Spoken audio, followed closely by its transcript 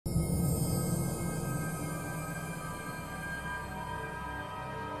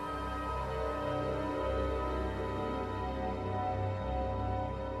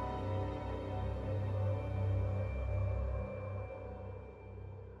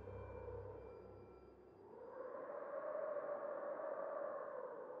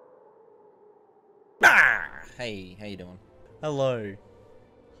Ah! Hey, how you doing? Hello.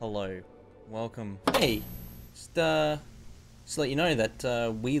 Hello. Welcome. Hey, just to let you know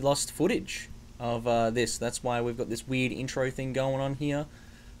that we lost footage of this. That's why we've got this weird intro thing going on here.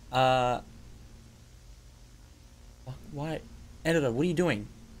 Why? Editor, what are you doing?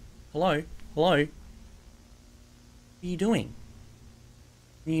 Hello? Hello? What are you doing?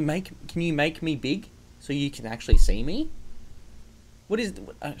 Can you make me big so you can actually see me? What is...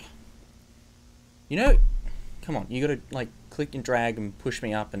 you know... Come on, you gotta, like, click and drag and push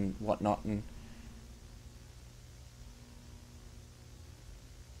me up and whatnot and...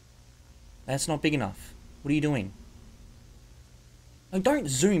 That's not big enough. What are you doing? Like, don't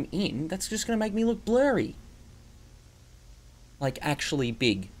zoom in. That's just gonna make me look blurry. Like, actually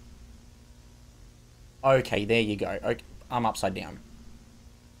big. Okay, there you go. Okay, I'm upside down.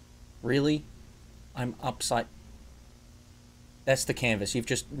 Really? I'm upside... That's the canvas. You've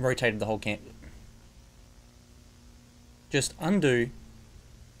just rotated the whole canvas. Just undo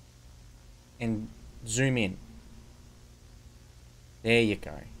and zoom in. There you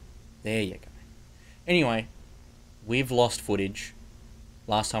go. There you go. Anyway, we've lost footage.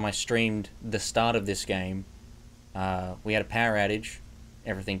 Last time I streamed the start of this game, we had a power outage.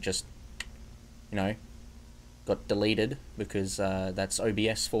 Everything just, you know, got deleted because that's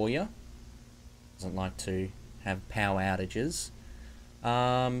OBS for you. Doesn't like to have power outages.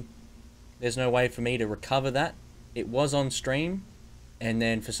 There's no way for me to recover that. It was on stream, and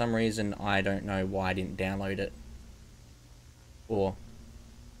then for some reason, I don't know why I didn't download it. Or...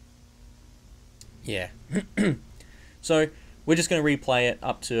 yeah. So, we're just going to replay it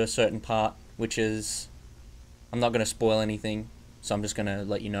up to a certain part, which is... I'm not going to spoil anything, so I'm just going to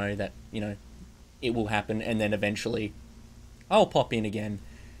let you know that, you know, it will happen, and then eventually I'll pop in again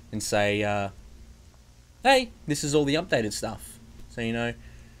and say, hey, this is all the updated stuff. So, you know,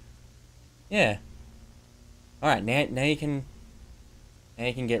 yeah. Alright, now you can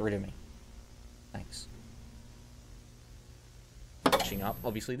get rid of me. Thanks. Catching up,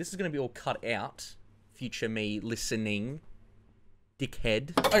 obviously. This is going to be all cut out. Future me listening.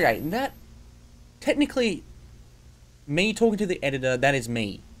 Dickhead. Okay, that... technically, me talking to the editor, that is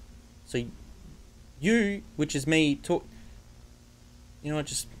me. So, you, which is me, talk... You know what,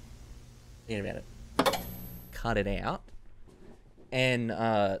 just... forget about it. Cut it out. And,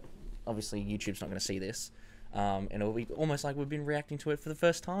 obviously, YouTube's not going to see this. And it'll be almost like we've been reacting to it for the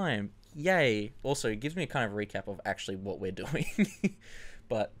first time. Yay! Also, it gives me a kind of recap of actually what we're doing.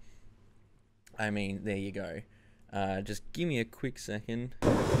 But, I mean, there you go. Just give me a quick second.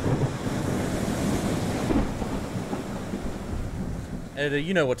 Editor,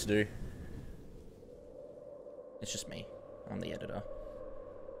 you know what to do. It's just me. I'm the editor.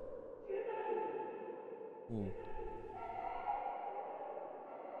 Ooh.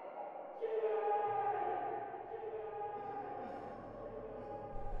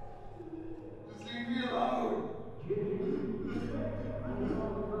 Leave me alone!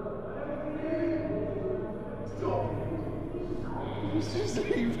 Stop! Just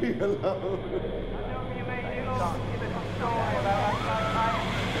leave me alone!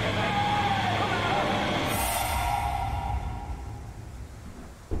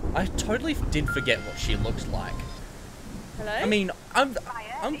 I totally did forget what she looks like. Hello? I mean, I'm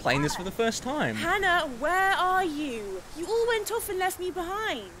playing this for the first time. Hannah, where are you? You all went off and left me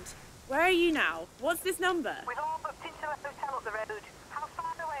behind. Where are you now? What's this number? We've all booked into a hotel up the road. How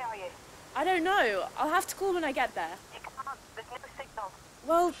far away are you? I don't know. I'll have to call when I get there. You can't. There's no signal.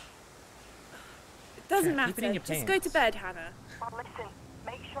 Well, it doesn't Keep it in matter. your Just pants. go to bed, Hannah. Well, listen.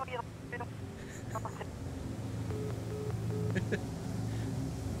 Make sure you're...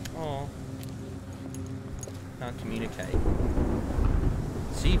 Oh. Can't communicate.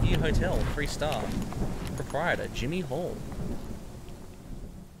 Seaview Hotel, 3-star. Proprietor, Jimmy Hall.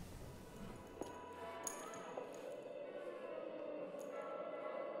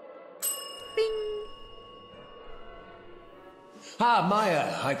 Bing! Ah,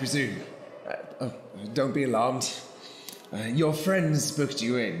 Maya, I presume. Oh, don't be alarmed. Your friends booked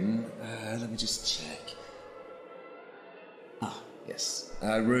you in. Let me just check. Ah, yes.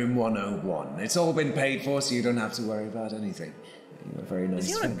 Room 101. It's all been paid for, so you don't have to worry about anything. You're very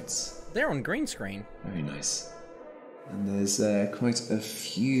nice friends. They're on green screen. Very nice. And there's quite a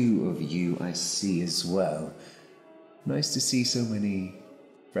few of you I see as well. Nice to see so many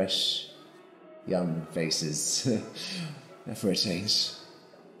fresh, young faces. For a change.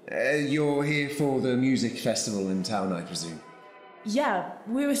 You're here for the music festival in town, I presume? Yeah,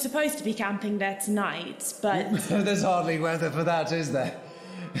 we were supposed to be camping there tonight, but... There's hardly weather for that, is there?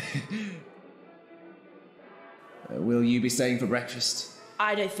 Will you be staying for breakfast?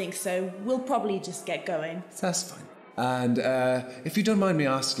 I don't think so. We'll probably just get going. That's fine. And if you don't mind me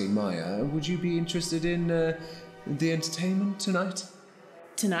asking, Maya, would you be interested in the entertainment tonight?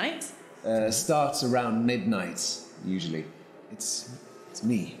 Tonight? Starts around midnight, usually. It's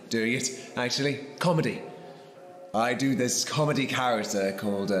me doing it, actually. Comedy. I do this comedy character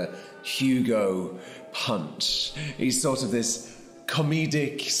called Hugo Punch. He's sort of this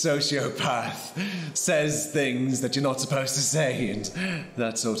comedic sociopath, says things that you're not supposed to say, and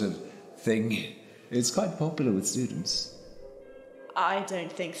that sort of thing. It's quite popular with students. I don't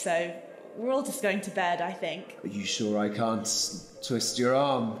think so. We're all just going to bed, I think. Are you sure I can't twist your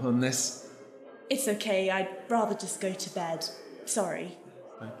arm on this? It's okay, I'd rather just go to bed. Sorry.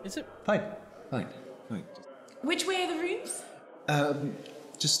 Is it? Fine. Which way are the rooms?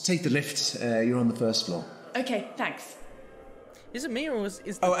 Just take the lift. You're on the first floor. Okay, thanks. Is it me or is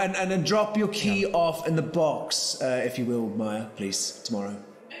the... Oh, and then drop your key off in the box, if you will, Maya, please, tomorrow.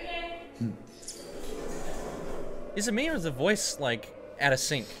 Okay. Is it me or is the voice, like, out of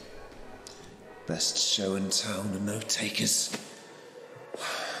sync? Best show in town and no takers.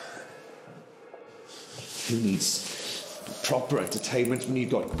 Who needs proper entertainment when you've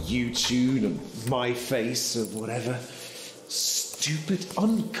got YouTube and My Face or whatever? Stupid,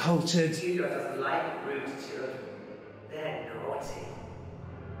 uncultured... Hugo doesn't like rude children. They're naughty.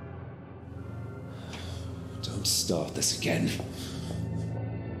 Don't start this again.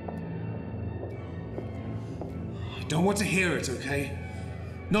 I don't want to hear it, okay?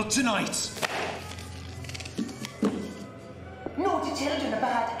 Not tonight! Naughty children are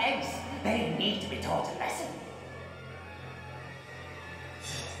bad eggs. They need to be taught a lesson.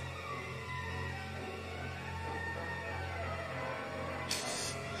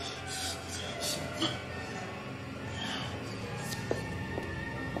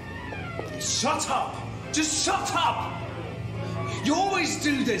 Shut up! Just shut up! You always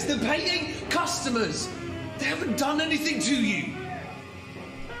do this. They're paying customers. They haven't done anything to you.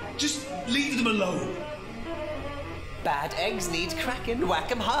 Just leave them alone. Bad eggs need cracking.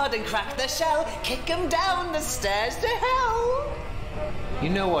 Whack 'em hard and crack their shell. Kick 'em down the stairs to hell. You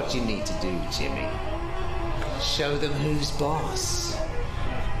know what you need to do, Jimmy. Show them who's boss.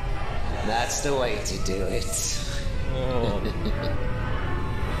 That's the way to do it.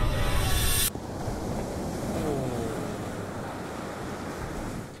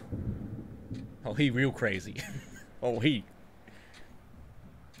 Oh, he real crazy. Oh, he...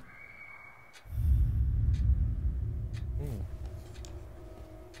 Ooh.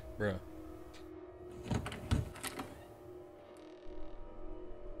 Bruh.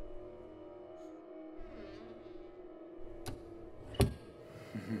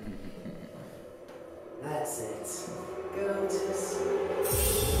 That's it. Go to sleep.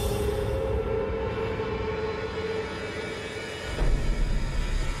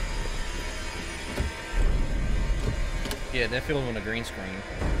 Yeah, they're filming on a green screen.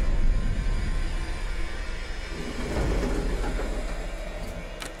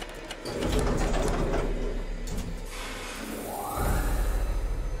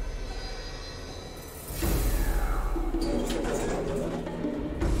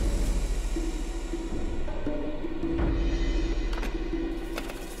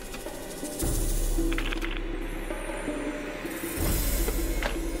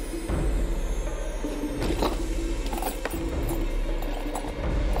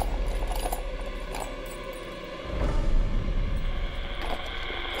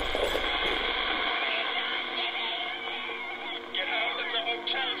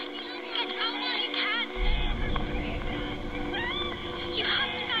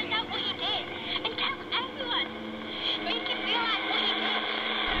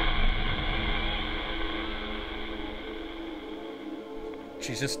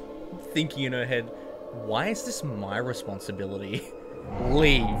 She's just thinking in her head, why is this my responsibility?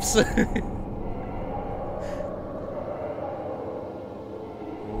 Leaves. Ooh.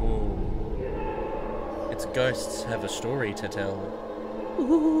 Its ghosts have a story to tell.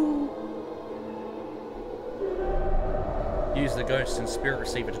 Ooh. Use the ghost and spirit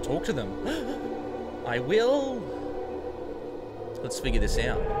receiver to talk to them. I will. Let's figure this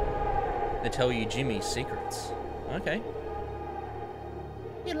out. They tell you Jimmy's secrets. Okay.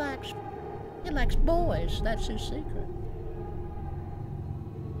 He likes boys. That's his secret.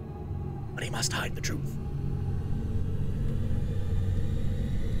 But he must hide the truth.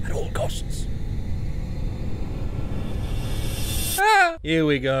 At all costs. Ah! Here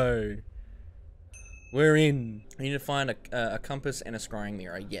we go. We're in. We need to find a compass and a scrying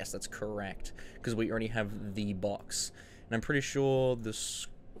mirror. Yes, that's correct. Because we already have the box. And I'm pretty sure the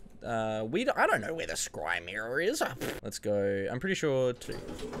I don't know where the scry mirror is. Let's go. I'm pretty sure 2.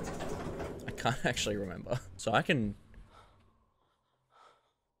 I can't actually remember. So I can...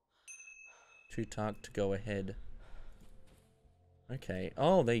 2 target to go ahead. Okay.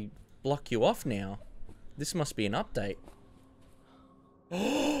 Oh, they block you off now. This must be an update.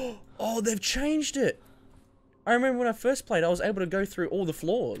 Oh, they've changed it. I remember when I first played, I was able to go through all the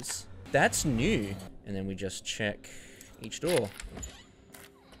floors. That's new. And then we just check each door.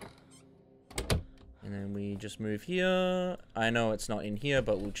 And then we just move here. I know it's not in here,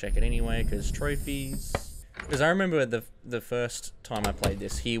 but we'll check it anyway, because trophies. Because I remember the first time I played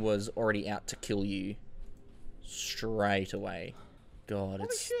this, he was already out to kill you straight away. God,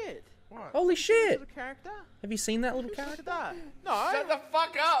 it's... Holy shit! What? Holy shit! Little character? Have you seen that little character? Look at that. No! Shut the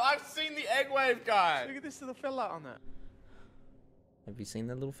fuck up! I've seen the egg wave guy! Look at this little fella on that. Have you seen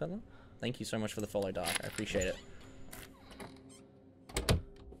that little fella? Thank you so much for the follow, Dark. I appreciate it.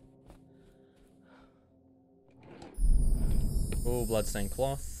 Oh, bloodstained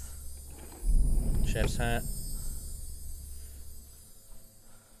cloth. Chef's hat.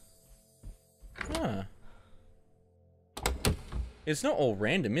 Huh. It's not all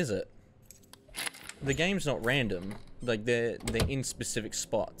random, is it? The game's not random. Like, they're in specific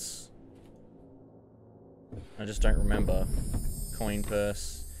spots. I just don't remember. Coin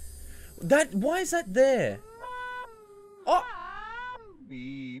purse. Why is that there? Oh!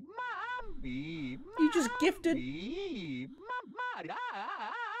 You just gifted...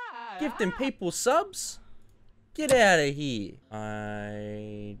 Gifting people subs? Get out of here.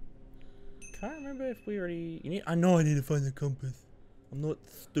 I can't remember if we already... I know I need to find the compass. I'm not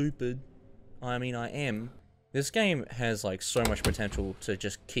stupid. I mean, I am. This game has, like, so much potential to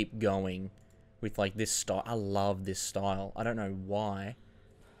just keep going with, like, this style. I love this style. I don't know why,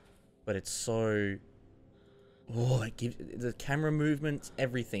 but it's so... Oh, it gives... The camera movements,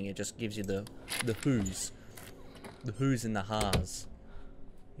 everything. It just gives you the who's. The who's and the ha's.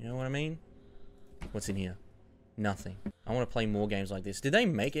 You know what I mean? What's in here? Nothing. I want to play more games like this. Did they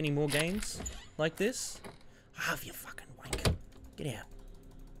make any more games like this? Ah, you fucking wank. Get out.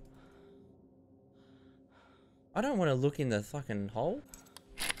 I don't want to look in the fucking hole.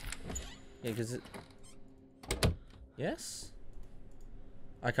 Yeah, because it... Yes?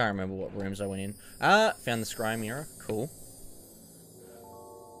 I can't remember what rooms I went in. Ah, found the scry mirror. Cool.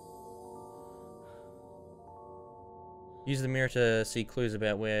 Use the mirror to see clues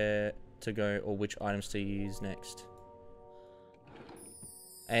about where to go or which items to use next.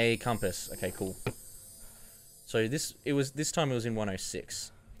 A compass. Okay, cool. So this time it was in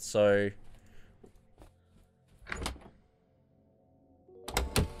 106. So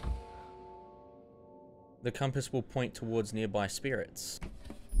the compass will point towards nearby spirits.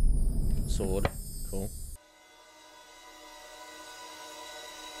 Sword. Cool.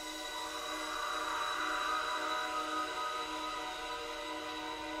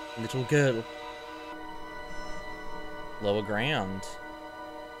 Little girl. Lower ground.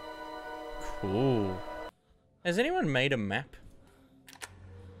 Cool. Has anyone made a map?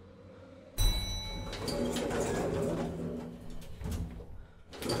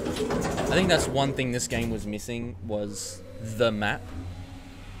 I think that's one thing this game was missing, was the map.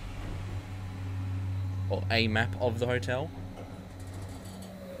 Or a map of the hotel.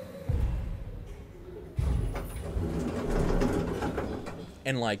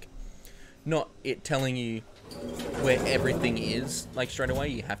 And like, not it telling you where everything is, like straight away.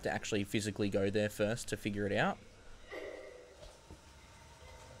 You have to actually physically go there first to figure it out.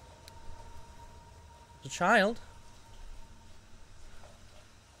 The child.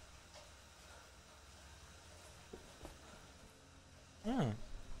 Oh.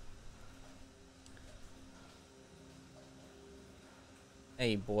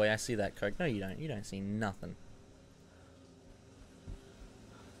 Hey boy, I see that coke. No, you don't. You don't see nothing.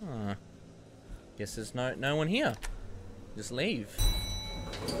 Huh. Guess there's no one here. Just leave.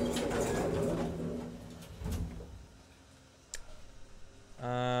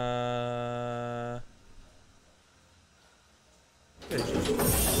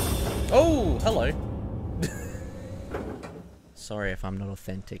 Oh, hello. Sorry if I'm not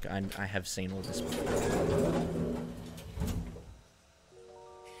authentic. I have seen all this before.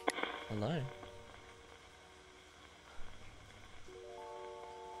 Hello.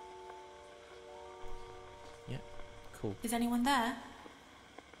 Yeah, cool. Is anyone there?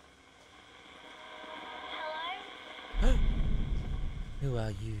 Hello? Who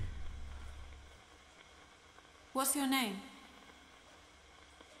are you? What's your name?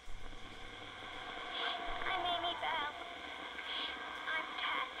 I'm Amy Bell. I'm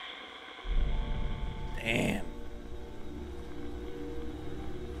 10. Damn.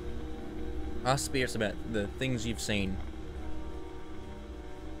 Ask spirits about the things you've seen.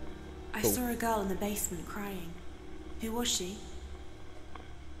 I Cool. saw a girl in the basement crying. Who was she?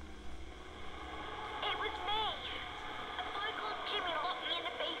 It was me. A boy called Jimmy locked me in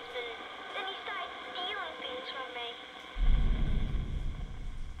the basement. Then he started stealing things from me.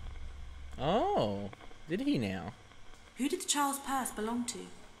 Oh, did he now? Who did the child's purse belong to? It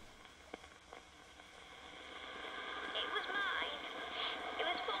was mine. It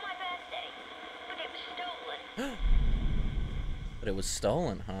was for my birthday, but it was stolen. But it was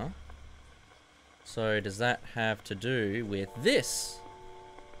stolen, huh? So does that have to do with this?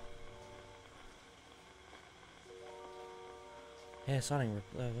 Yeah, signing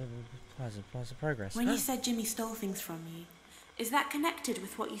replies of progress. When you said Jimmy stole things from you, is that connected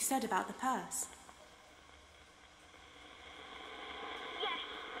with what you said about the purse? Yes,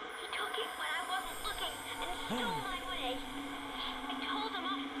 he took it when I wasn't looking and stole my money. I told him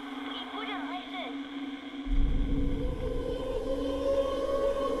off, but he wouldn't listen.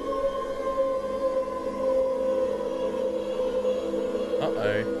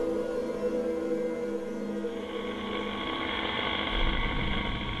 Uh-oh.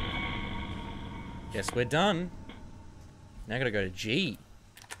 Guess we're done. Now I gotta go to G.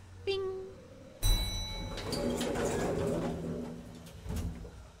 Bing.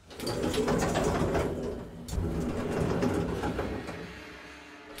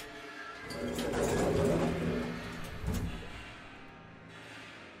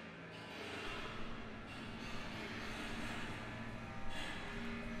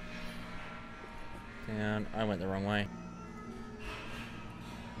 Down. I went the wrong way.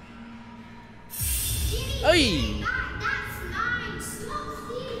 Oi!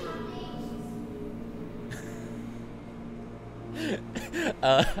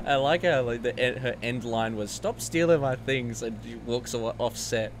 I like how like her end line was "Stop stealing my things," and she walks off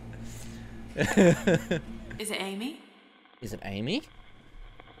set. Is it Amy? Is it Amy? Yes,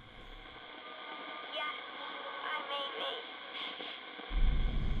 I'm Amy.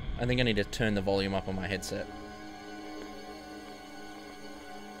 I think I need to turn the volume up on my headset.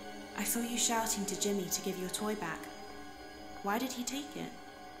 I saw you shouting to Jimmy to give your toy back. Why did he take it?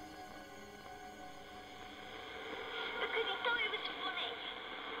 Because he thought it was funny.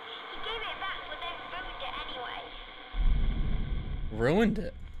 He gave it back, but then ruined it anyway. Ruined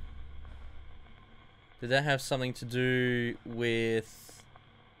it. Did that have something to do with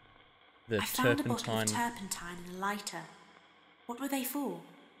the I found a bottle turpentine? of turpentine and a lighter. What were they for?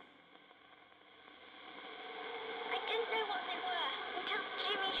 I didn't know what they were until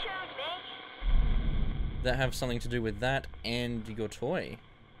Jimmy showed me. Did that have something to do with that and your toy?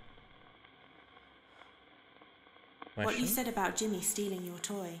 What you Question? said about Jimmy stealing your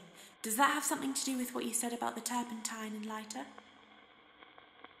toy, does that have something to do with what you said about the turpentine and lighter?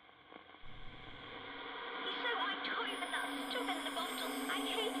 He said my toy with that stuff in the bottle. I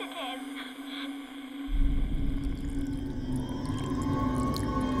hated him.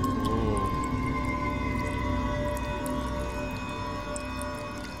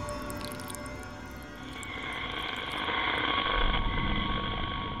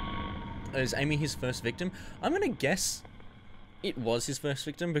 Is Amy his first victim? I'm gonna guess it was his first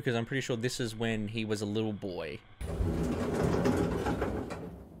victim because I'm pretty sure this is when he was a little boy.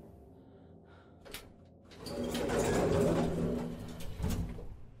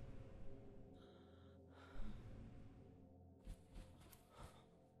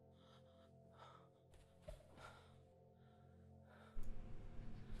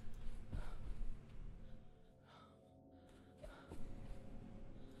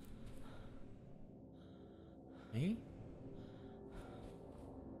 Me?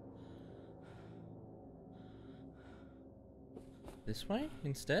 This way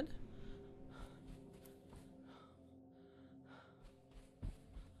instead?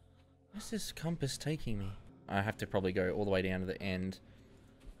 Where's this compass taking me? I have to probably go all the way down to the end.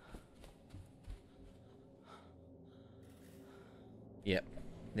 Yep,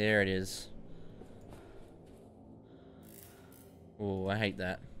 there it is. Oh, I hate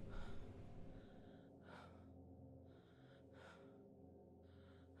that.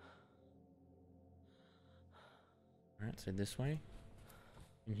 Alright, so this way.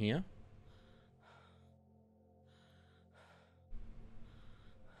 In here.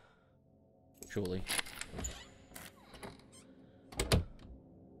 Surely.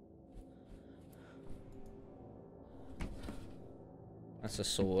 That's a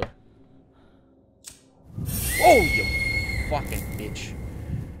sword. Oh, you fucking bitch.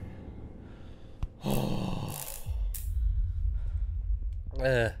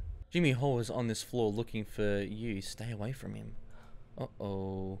 Jimmy Hall is on this floor looking for you. Stay away from him.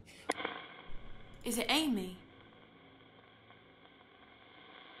 Uh-oh. Is it Amy?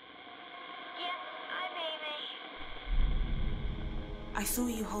 Yes, I'm Amy. I saw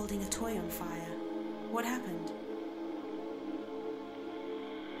you holding a toy on fire. What happened?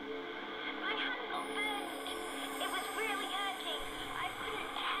 My hand got burned. It was really hurting. I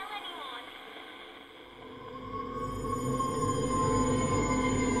couldn't tell anyone.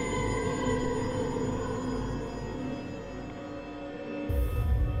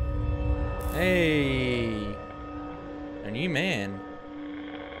 Hey, a new man.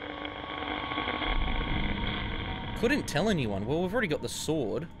 Couldn't tell anyone. Well, we've already got the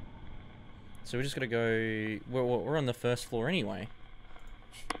sword, so we just gotta go. We're on the first floor anyway,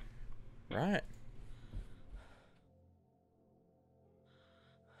 right?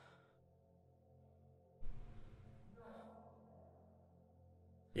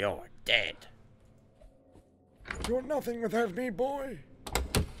 You're dead. You're nothing without me, boy.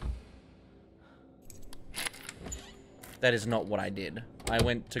 That is not what I did. I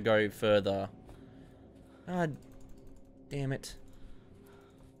went to go further. Ah, damn it.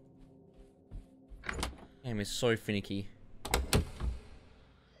 Game is so finicky.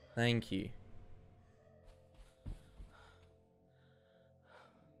 Thank you.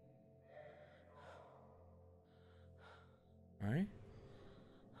 Alright.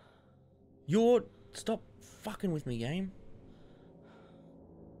 Stop fucking with me, game.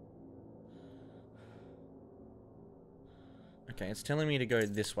 Okay, it's telling me to go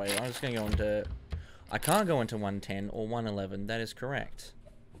this way. I'm just gonna go into... I can't go into 110 or 111. That is correct.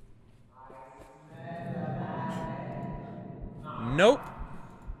 Nope.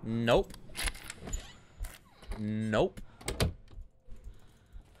 Nope. Nope.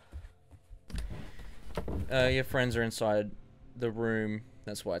 Your friends are inside the room.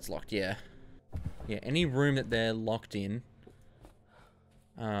 That's why it's locked, yeah. Yeah, any room that they're locked in.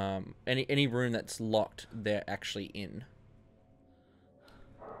 Any room that's locked, they're actually in.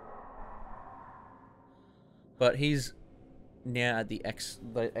 But he's now at the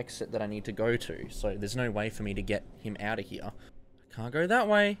exit that I need to go to, so there's no way for me to get him out of here. I can't go that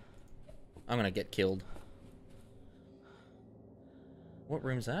way. I'm gonna get killed. What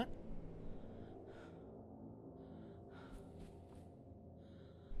room's that?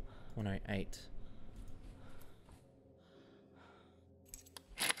 $108.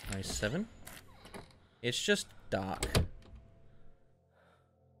 $107. It's just dark.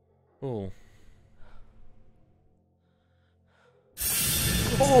 Oh.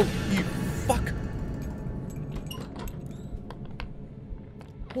 Oh, you fuck!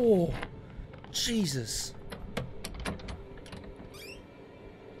 Oh, Jesus.